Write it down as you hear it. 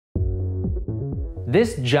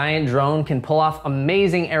This giant drone can pull off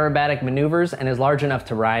amazing aerobatic maneuvers and is large enough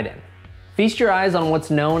to ride in. Feast your eyes on what's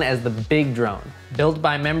known as the Big Drone. Built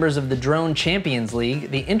by members of the Drone Champions League,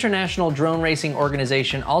 the international drone racing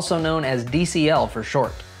organization also known as DCL for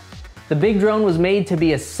short. The Big Drone was made to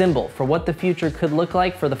be a symbol for what the future could look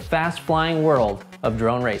like for the fast-flying world of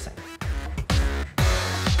drone racing.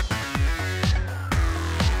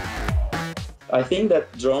 I think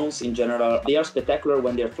that drones in general, they are spectacular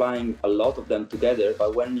when they're flying a lot of them together,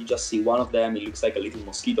 but when you just see one of them, it looks like a little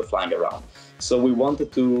mosquito flying around. So we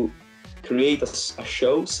wanted to create a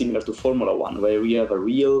show similar to Formula One, where we have a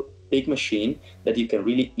real big machine that you can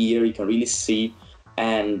really hear, you can really see,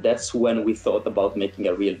 and that's when we thought about making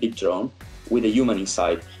a real big drone with a human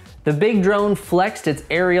inside. The Big Drone flexed its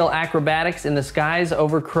aerial acrobatics in the skies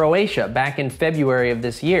over Croatia back in February of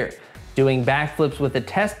this year, doing backflips with a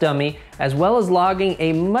test dummy, as well as logging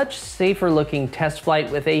a much safer looking test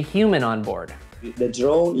flight with a human on board. The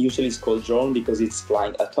drone usually is called drone because it's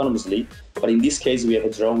flying autonomously, but in this case we have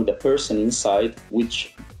a drone with a person inside,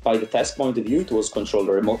 which by the test point of view it was controlled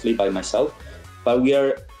remotely by myself, but we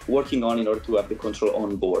are working on in order to have the control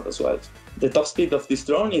on board as well. The top speed of this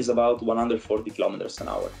drone is about 140 kilometers an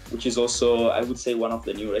hour, which is also, I would say, one of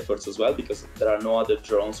the new records as well, because there are no other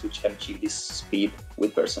drones which can achieve this speed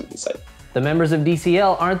with person inside. The members of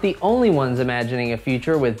DCL aren't the only ones imagining a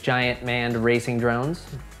future with giant manned racing drones.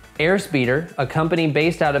 Airspeeder, a company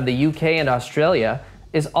based out of the UK and Australia,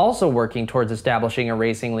 is also working towards establishing a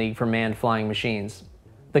racing league for manned flying machines.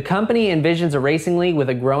 The company envisions a racing league with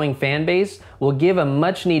a growing fan base will give a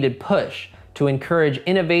much-needed push to encourage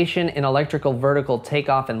innovation in electrical vertical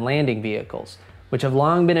takeoff and landing vehicles, which have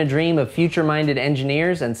long been a dream of future-minded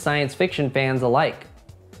engineers and science fiction fans alike.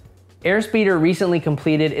 Airspeeder recently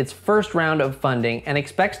completed its first round of funding and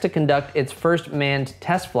expects to conduct its first manned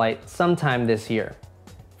test flight sometime this year.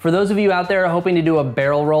 For those of you out there hoping to do a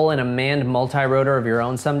barrel roll in a manned multi-rotor of your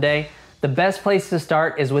own someday, the best place to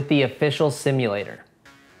start is with the official simulator.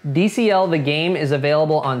 DCL the game is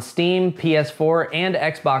available on Steam, PS4, and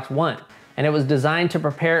Xbox One, and it was designed to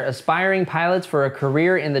prepare aspiring pilots for a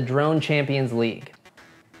career in the Drone Champions League.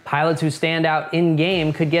 Pilots who stand out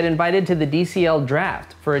in-game could get invited to the DCL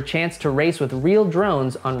draft for a chance to race with real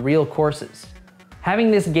drones on real courses. Having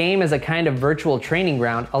this game as a kind of virtual training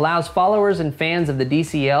ground allows followers and fans of the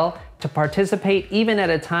DCL to participate even at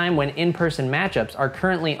a time when in-person matchups are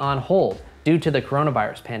currently on hold due to the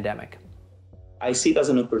coronavirus pandemic. I see it as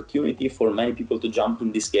an opportunity for many people to jump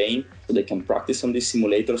in this game so they can practice on this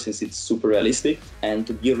simulator since it's super realistic and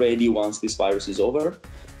to be ready once this virus is over.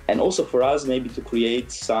 And also for us maybe to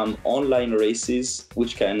create some online races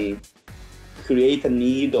which can create a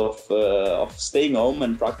need of staying home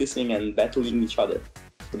and practicing and battling each other.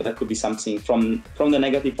 So that could be something from the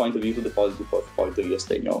negative point of view to the positive point of view of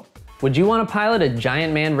staying home. Would you want to pilot a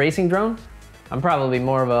giant manned racing drone? I'm probably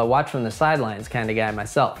more of a watch from the sidelines kind of guy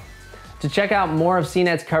myself. To check out more of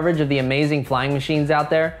CNET's coverage of the amazing flying machines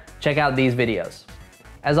out there, check out these videos.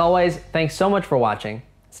 As always, thanks so much for watching.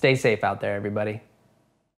 Stay safe out there, everybody.